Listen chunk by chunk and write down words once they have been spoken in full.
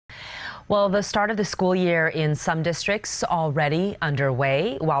Well, the start of the school year in some districts already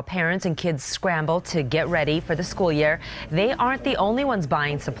underway. While parents and kids scramble to get ready for the school year, they aren't the only ones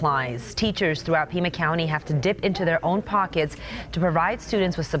buying supplies. Teachers throughout Pima County have to dip into their own pockets to provide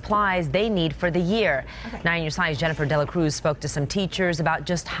students with supplies they need for the year. 9 News 5's Jennifer Dela Cruz spoke to some teachers about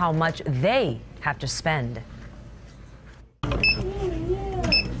just how much they have to spend.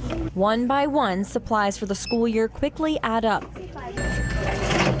 One by one, supplies for the school year quickly add up.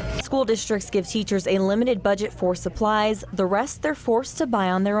 School districts give teachers a limited budget for supplies. The rest they're forced to buy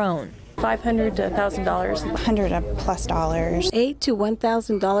on their own. $500 to $1,000. $100+ $8,000 to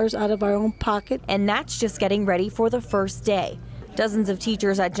 $1,000 out of our own pocket. And that's just getting ready for the first day. Dozens of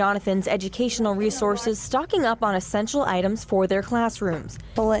teachers at Jonathan's Educational Resources stocking up on essential items for their classrooms.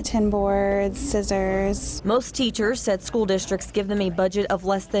 Bulletin boards, scissors. Most teachers said school districts give them a budget of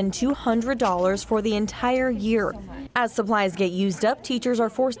less than $200 for the entire year. As supplies get used up, teachers are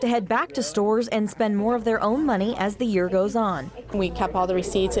forced to head back to stores and spend more of their own money as the year goes on. We kept all the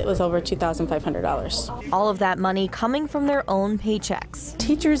receipts. It was over $2,500. All of that money coming from their own paychecks.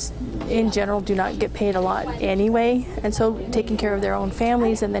 Teachers in general do not get paid a lot anyway, and so taking care of their own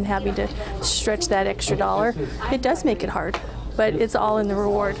families and then having to stretch that extra dollar, it does make it hard. But it's all in the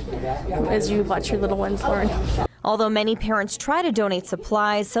reward as you watch your little ones learn. Although many parents try to donate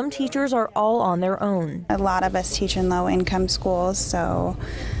supplies, some teachers are all on their own. A lot of us teach in low-income schools, so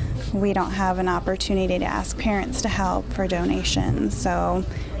we don't have an opportunity to ask parents to help for donations, so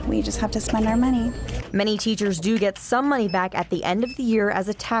we just have to spend our money. Many teachers do get some money back at the end of the year as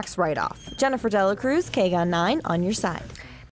a tax write-off. Jennifer Dela Cruz, KGUN-9 on your side.